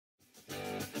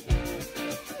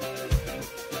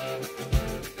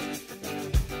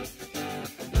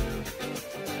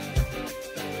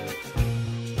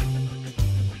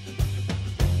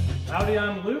Howdy,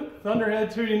 I'm Luke,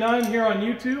 Thunderhead289 here on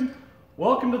YouTube.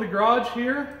 Welcome to the garage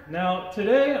here. Now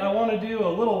today I want to do a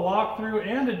little walkthrough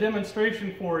and a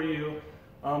demonstration for you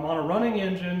on a running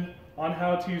engine on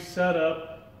how to set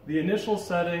up the initial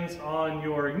settings on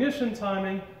your ignition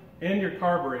timing and your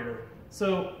carburetor.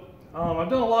 So I've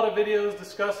done a lot of videos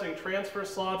discussing transfer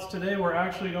slots. Today we're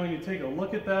actually going to take a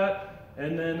look at that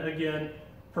and then again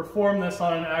perform this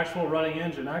on an actual running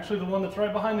engine. Actually, the one that's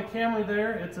right behind the camera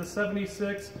there, it's a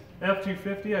 76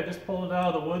 F250. I just pulled it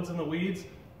out of the woods and the weeds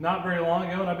not very long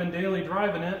ago, and I've been daily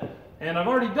driving it. And I've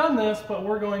already done this, but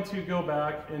we're going to go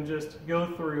back and just go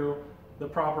through the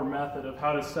proper method of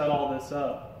how to set all this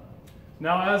up.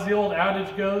 Now, as the old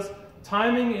adage goes,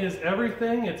 timing is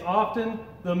everything. It's often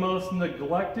the most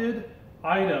neglected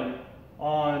item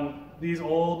on these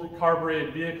old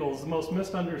carbureted vehicles, the most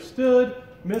misunderstood,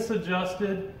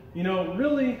 misadjusted. You know,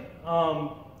 really,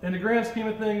 in the grand scheme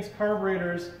of things,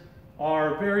 carburetors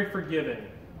are very forgiving.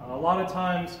 A lot of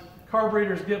times,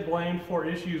 carburetors get blamed for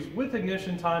issues with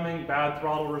ignition timing, bad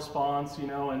throttle response,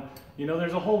 and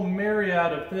there's a whole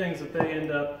myriad of things that they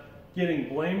end up getting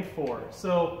blamed for.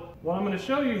 So what I'm going to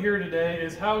show you here today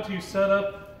is how to set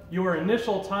up your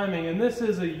initial timing, and this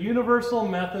is a universal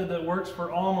method that works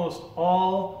for almost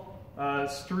all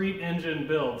street engine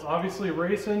builds. Obviously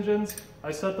race engines, I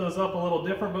set those up a little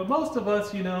different, but most of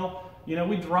us, we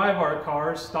drive our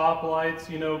cars, stoplights,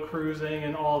 cruising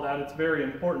and all that. It's very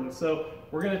important. So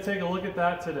we're going to take a look at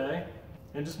that today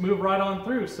and just move right on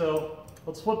through. So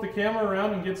let's flip the camera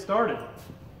around and get started.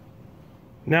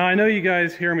 Now I know you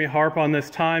guys hear me harp on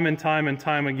this time and time and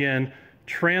time again,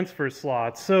 transfer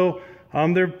slots. So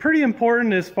they're pretty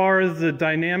important as far as the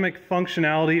dynamic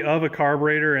functionality of a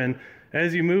carburetor, and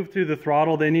as you move through the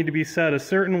throttle, they need to be set a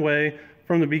certain way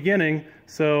from the beginning.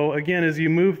 So again, as you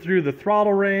move through the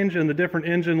throttle range and the different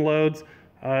engine loads,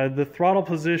 the throttle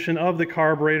position of the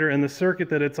carburetor and the circuit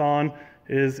that it's on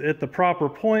is at the proper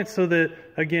point so that,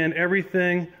 again,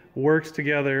 everything works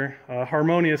together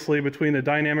harmoniously between the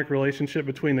dynamic relationship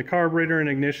between the carburetor and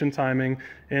ignition timing,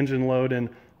 engine load, and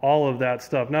all of that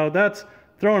stuff. Now, that's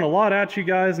throwing a lot at you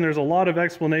guys, and there's a lot of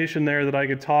explanation there that I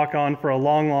could talk on for a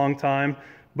long, long time.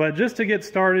 But just to get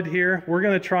started here, we're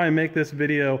going to try and make this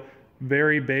video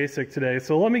very basic today.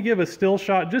 So let me give a still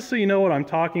shot just so you know what I'm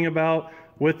talking about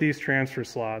with these transfer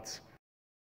slots.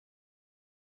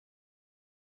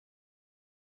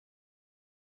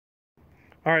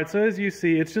 All right, so as you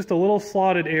see, it's just a little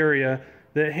slotted area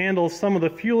that handles some of the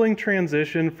fueling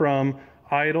transition from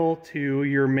idle to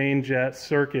your main jet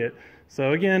circuit.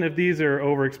 So again, if these are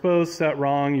overexposed, set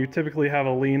wrong, you typically have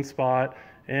a lean spot.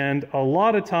 And a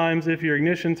lot of times, if your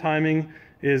ignition timing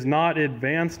is not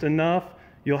advanced enough,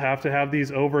 you'll have to have these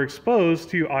overexposed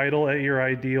to idle at your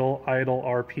ideal idle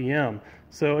RPM.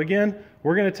 So again,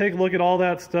 we're going to take a look at all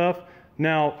that stuff.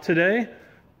 Now today,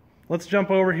 let's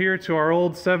jump over here to our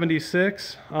old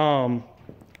 76. Now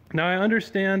I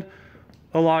understand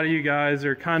a lot of you guys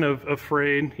are kind of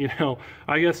afraid,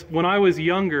 I guess when I was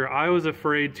younger, I was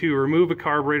afraid to remove a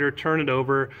carburetor, turn it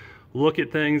over, look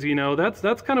at things,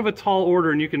 that's kind of a tall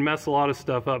order and you can mess a lot of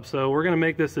stuff up. So we're going to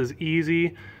make this as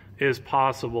easy as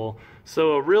possible.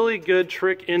 So a really good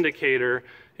trick indicator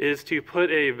is to put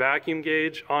a vacuum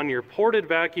gauge on your ported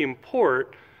vacuum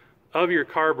port of your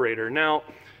carburetor. Now,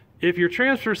 if your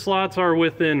transfer slots are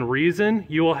within reason,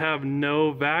 you will have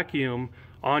no vacuum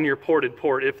on your ported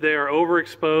port. If they are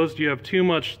overexposed, you have too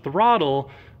much throttle,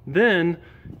 then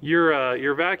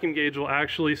your vacuum gauge will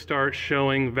actually start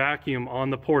showing vacuum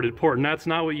on the ported port, and that's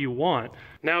not what you want.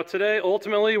 Now today,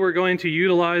 ultimately, we're going to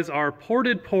utilize our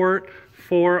ported port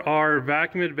for our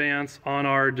vacuum advance on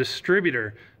our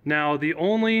distributor. Now the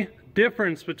only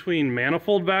difference between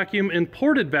manifold vacuum and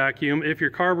ported vacuum, if your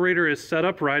carburetor is set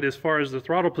up right as far as the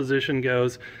throttle position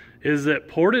goes, is that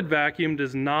ported vacuum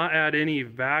does not add any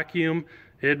vacuum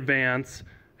advance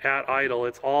at idle.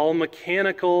 It's all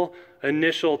mechanical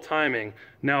initial timing.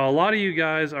 Now a lot of you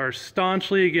guys are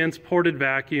staunchly against ported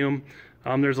vacuum.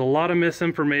 There's a lot of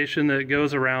misinformation that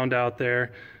goes around out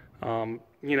there.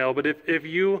 But if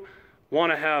you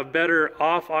want to have better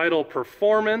off idle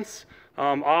performance,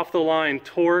 off the line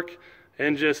torque,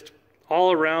 and just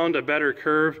all around a better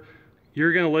curve,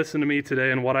 you're going to listen to me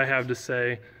today and what I have to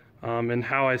say and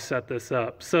how I set this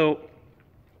up. So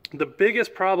the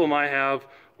biggest problem I have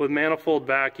with manifold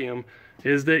vacuum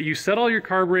is that you set all your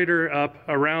carburetor up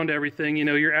around everything.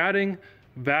 You're adding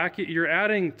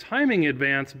timing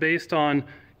advance based on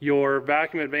your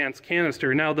vacuum advance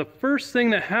canister. Now the first thing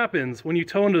that happens when you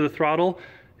toe into the throttle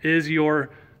is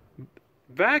your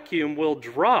vacuum will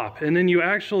drop, and then you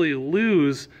actually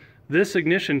lose this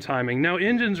ignition timing. Now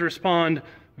engines respond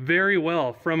very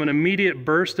well from an immediate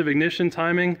burst of ignition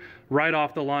timing right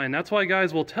off the line. That's why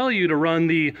guys will tell you to run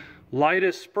the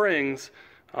lightest springs,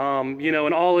 you know,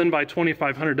 and all in by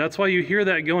 2500. That's why you hear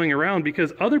that going around,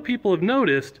 because other people have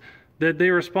noticed that they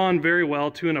respond very well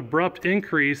to an abrupt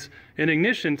increase in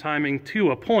ignition timing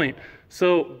to a point.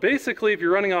 So basically, if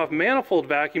you're running off manifold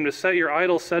vacuum to set your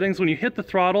idle settings, when you hit the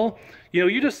throttle, you know,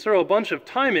 you just throw a bunch of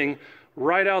timing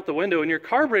right out the window, and your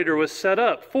carburetor was set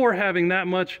up for having that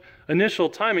much initial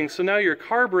timing. So now your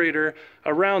carburetor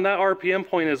around that RPM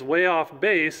point is way off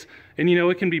base, and you know,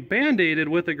 it can be band-aided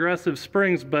with aggressive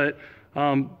springs, but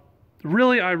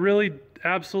really, I really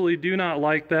absolutely do not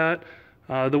like that.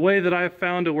 The way that I've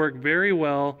found to work very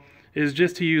well is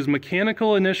just to use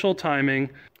mechanical initial timing,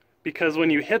 because when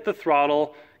you hit the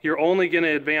throttle, you're only going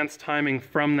to advance timing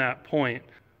from that point.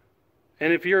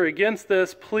 And if you're against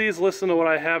this, please listen to what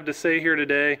I have to say here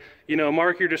today. You know,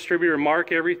 mark your distributor,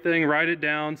 mark everything, write it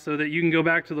down so that you can go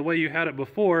back to the way you had it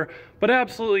before. But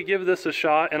absolutely give this a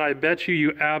shot, and I bet you,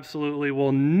 you absolutely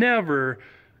will never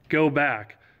go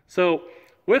back. So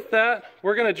with that,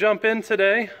 we're going to jump in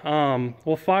today.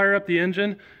 We'll fire up the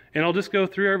engine, and I'll just go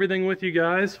through everything with you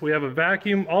guys. We have a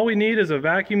vacuum. All we need is a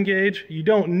vacuum gauge. You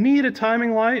don't need a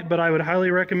timing light, but I would highly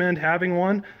recommend having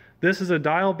one. This is a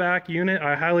dial back unit.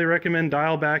 I highly recommend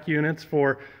dial back units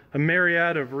for a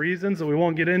myriad of reasons that we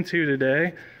won't get into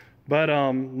today. But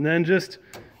then just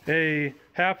a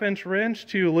 1/2-inch wrench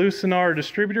to loosen our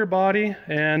distributor body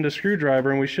and a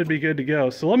screwdriver, and we should be good to go.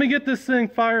 So let me get this thing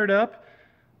fired up,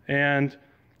 and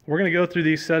we're gonna go through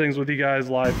these settings with you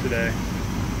guys live today.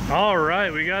 All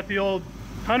right, we got the old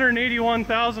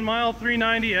 181,000 mile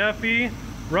 390 FE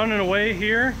running away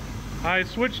here. I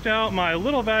switched out my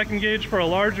little vacuum gauge for a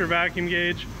larger vacuum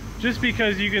gauge, just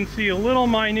because you can see little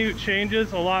minute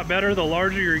changes a lot better the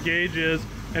larger your gauge is.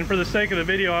 And for the sake of the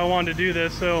video, I wanted to do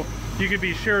this so you could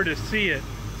be sure to see it.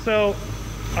 So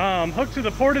hooked to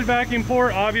the ported vacuum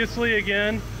port, obviously,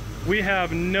 again, we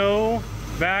have no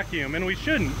vacuum, and we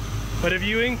shouldn't. But if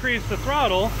you increase the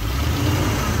throttle,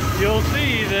 you'll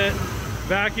see that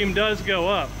vacuum does go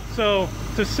up. So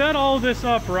to set all of this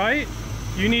up right,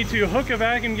 you need to hook a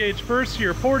vacuum gauge first to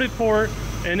your ported port,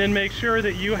 and then make sure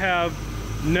that you have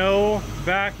no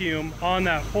vacuum on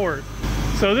that port.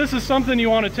 So this is something you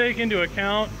want to take into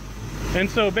account. And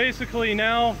so basically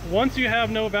now, once you have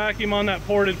no vacuum on that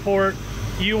ported port,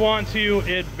 you want to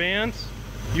advance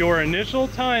your initial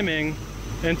timing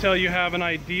until you have an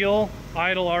ideal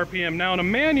idle RPM. Now in a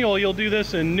manual, you'll do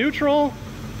this in neutral.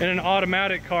 In an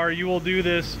automatic car, you will do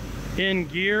this in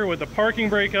gear with the parking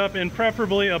brake up, and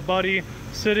preferably a buddy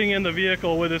sitting in the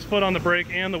vehicle with his foot on the brake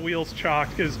and the wheels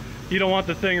chocked, because you don't want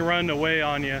the thing running away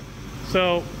on you.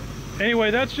 So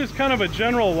anyway, that's just kind of a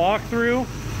general walkthrough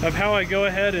of how I go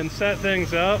ahead and set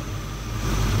things up,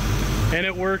 and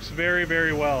it works very,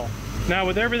 very well. Now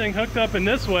with everything hooked up in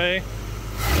this way,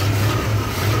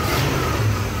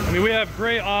 I mean, we have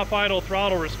great off-idle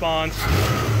throttle response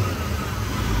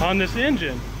on this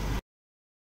engine.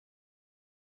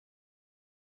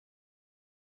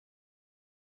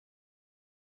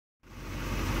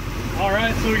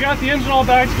 Alright, so we got the engine all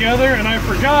back together, and I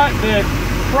forgot that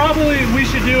probably we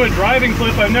should do a driving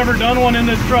clip. I've never done one in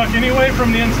this truck anyway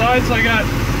from the inside, so I got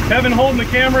Evan holding the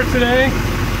camera today.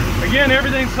 Again,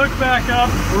 everything's hooked back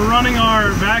up. We're running our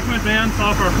vacuum advance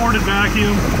off our ported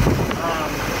vacuum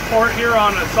port here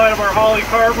on the side of our Holley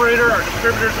carburetor. Our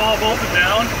distributor's all bolted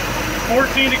down.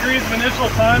 14 degrees of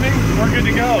initial timing, we're good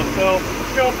to go. So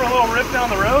let's go for a little rip down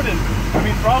the road, and I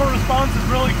mean, throttle response is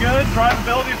really good,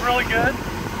 drivability is really good.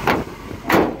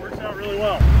 Really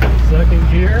well. Second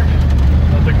gear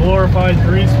at the glorified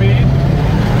 3-speed.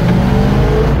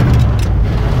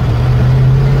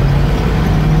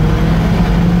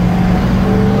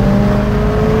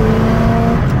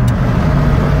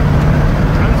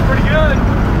 Sounds pretty good.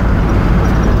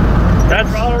 That's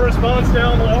throttle response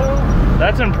down low.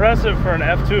 That's impressive for an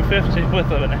F250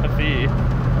 with an FE.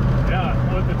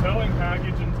 Yeah, with the towing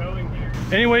package and towing gear.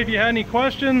 Anyway, if you had any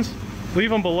questions, leave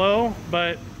them below,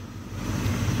 but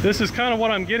this is kind of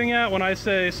what I'm getting at when I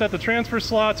say set the transfer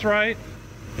slots right,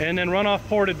 and then run off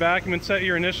ported vacuum and set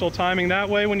your initial timing. That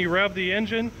way, when you rev the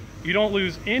engine, you don't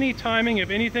lose any timing. If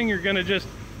anything, you're going to just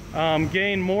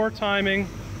gain more timing.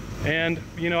 And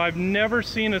you know, I've never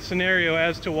seen a scenario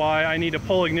as to why I need to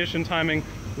pull ignition timing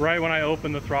right when I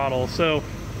open the throttle. So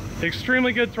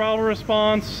extremely good throttle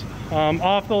response.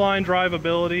 Off the line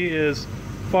drivability is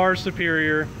far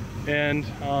superior. And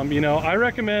you know, I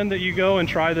recommend that you go and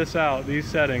try this out, these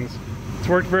settings. It's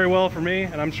worked very well for me,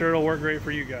 and I'm sure it'll work great for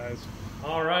you guys.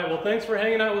 All right, well, thanks for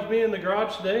hanging out with me in the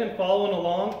garage today and following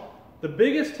along. The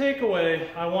biggest takeaway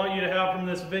I want you to have from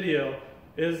this video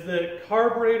is that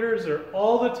carburetors are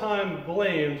all the time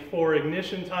blamed for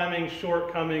ignition timing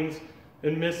shortcomings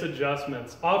and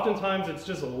misadjustments. Oftentimes it's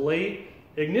just late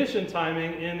ignition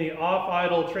timing in the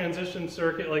off-idle transition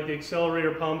circuit, like the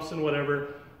accelerator pumps and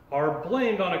whatever, are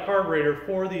blamed on a carburetor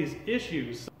for these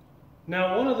issues.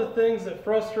 Now, one of the things that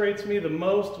frustrates me the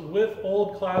most with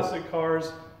old classic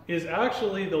cars is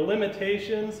actually the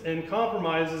limitations and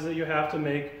compromises that you have to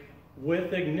make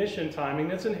with ignition timing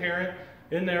that's inherent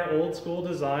in their old school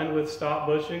design with stop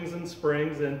bushings and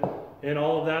springs and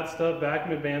all of that stuff,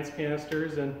 vacuum advanced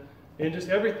canisters, and just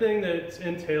everything that's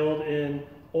entailed in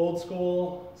old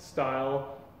school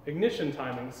style ignition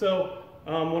timing. So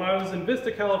when I was in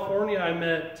Vista, California, I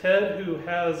met Ted, who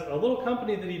has a little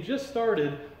company that he just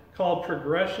started called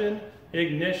Progression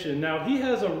Ignition. Now, he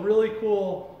has a really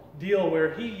cool deal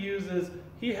where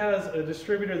he has a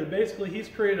distributor that basically he's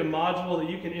created a module that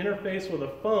you can interface with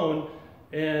a phone,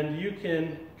 and you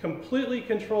can completely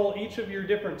control each of your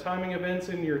different timing events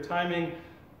in your timing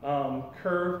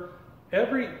curve,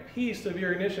 every piece of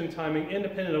your ignition timing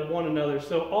independent of one another.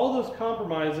 So all those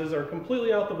compromises are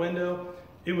completely out the window.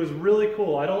 It was really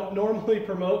cool. I don't normally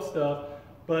promote stuff,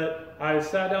 but I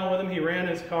sat down with him, he ran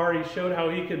his car, he showed how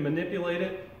he could manipulate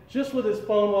it just with his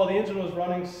phone while the engine was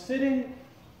running, sitting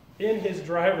in his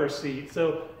driver's seat.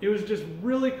 So it was just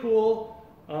really cool.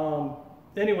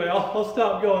 Anyway, I'll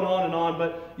stop going on and on,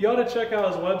 but you ought to check out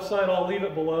his website. I'll leave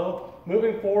it below.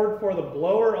 Moving forward, for the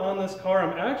blower on this car,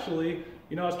 I'm actually,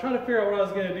 I was trying to figure out what I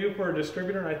was going to do for a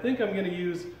distributor, and I think I'm going to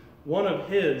use one of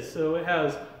his. So it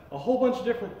has a whole bunch of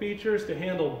different features to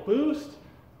handle boost.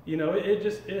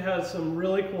 It has some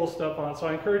really cool stuff on it. So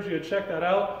I encourage you to check that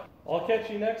out. I'll catch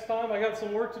you next time. I got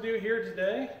some work to do here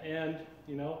today, and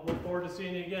look forward to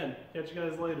seeing you again. Catch you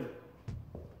guys later.